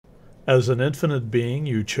As an infinite being,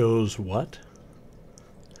 you chose what?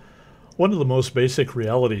 One of the most basic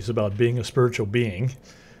realities about being a spiritual being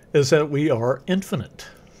is that we are infinite.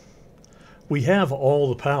 We have all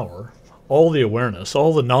the power, all the awareness,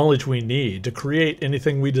 all the knowledge we need to create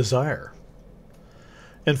anything we desire.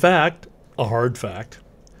 In fact, a hard fact,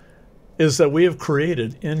 is that we have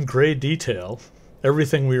created in great detail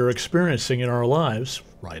everything we are experiencing in our lives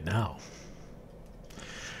right now.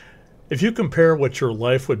 If you compare what your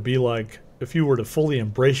life would be like if you were to fully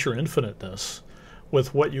embrace your infiniteness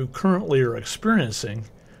with what you currently are experiencing,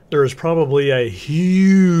 there is probably a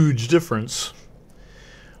huge difference.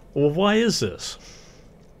 Well, why is this?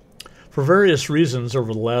 For various reasons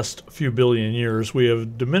over the last few billion years, we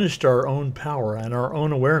have diminished our own power and our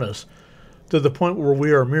own awareness to the point where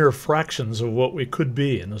we are mere fractions of what we could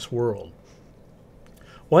be in this world.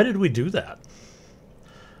 Why did we do that?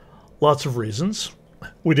 Lots of reasons.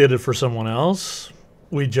 We did it for someone else.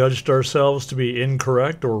 We judged ourselves to be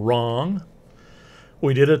incorrect or wrong.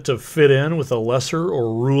 We did it to fit in with a lesser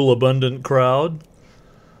or rule-abundant crowd.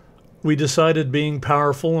 We decided being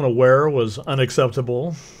powerful and aware was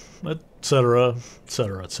unacceptable, etc.,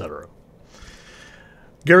 etc., etc.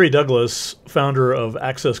 Gary Douglas, founder of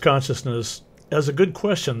Access Consciousness, has a good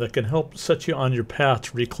question that can help set you on your path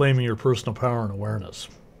to reclaiming your personal power and awareness.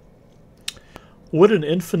 Would an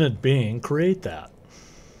infinite being create that?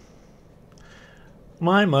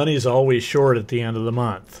 My money's always short at the end of the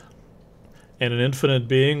month. And an infinite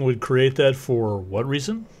being would create that for what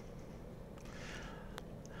reason?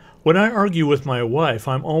 When I argue with my wife,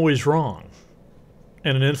 I'm always wrong.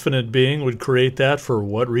 And an infinite being would create that for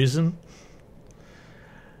what reason?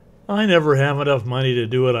 I never have enough money to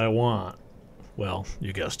do what I want. Well,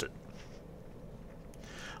 you guessed it.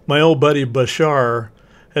 My old buddy Bashar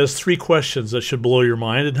has 3 questions that should blow your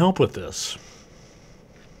mind and help with this.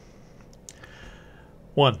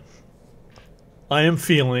 1. I am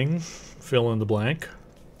feeling, fill in the blank.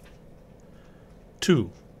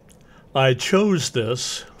 2. I chose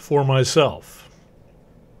this for myself.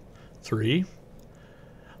 3.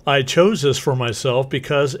 I chose this for myself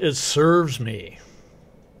because it serves me.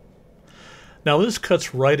 Now this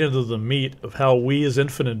cuts right into the meat of how we as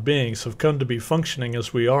infinite beings have come to be functioning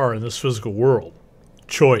as we are in this physical world.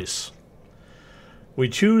 Choice. We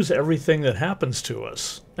choose everything that happens to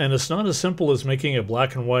us, and it's not as simple as making a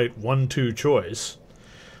black and white 1-2 choice.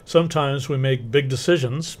 Sometimes we make big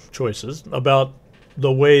decisions, choices, about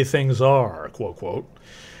the way things are, quote, quote,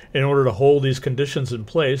 in order to hold these conditions in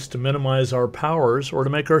place to minimize our powers or to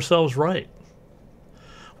make ourselves right.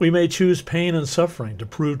 We may choose pain and suffering to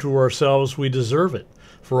prove to ourselves we deserve it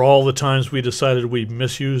for all the times we decided we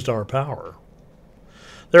misused our power.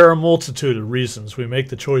 There are a multitude of reasons we make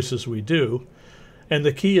the choices we do, and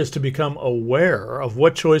the key is to become aware of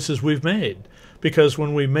what choices we've made, because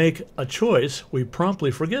when we make a choice, we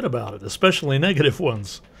promptly forget about it, especially negative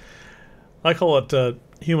ones. I call it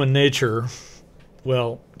human nature.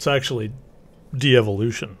 Well, it's actually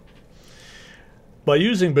de-evolution. By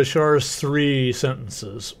using Bashar's 3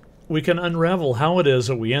 sentences, we can unravel how it is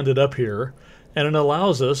that we ended up here, and it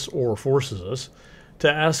allows us, or forces us, to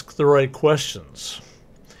ask the right questions.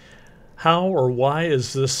 How or why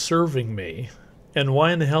is this serving me? And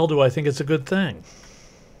why in the hell do I think it's a good thing?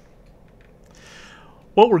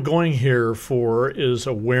 What we're going here for is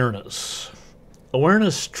awareness.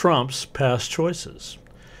 Awareness trumps past choices.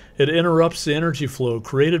 It interrupts the energy flow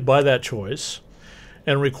created by that choice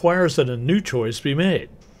and requires that a new choice be made.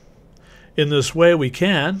 In this way, we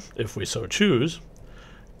can, if we so choose,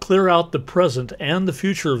 clear out the present and the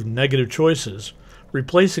future of negative choices,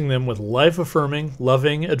 replacing them with life-affirming,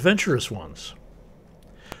 loving, adventurous ones.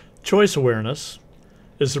 Choice awareness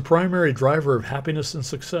is the primary driver of happiness and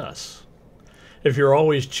success. If you're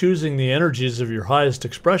always choosing the energies of your highest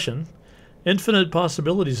expression, infinite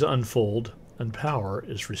possibilities unfold and power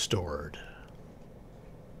is restored.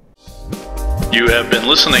 You have been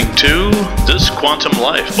listening to This Quantum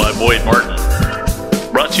Life by Boyd Martin,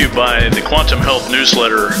 brought to you by the Quantum Health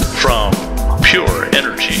Newsletter from Pure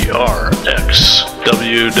Energy RX,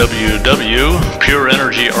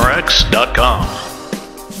 www.pureenergyrx.com.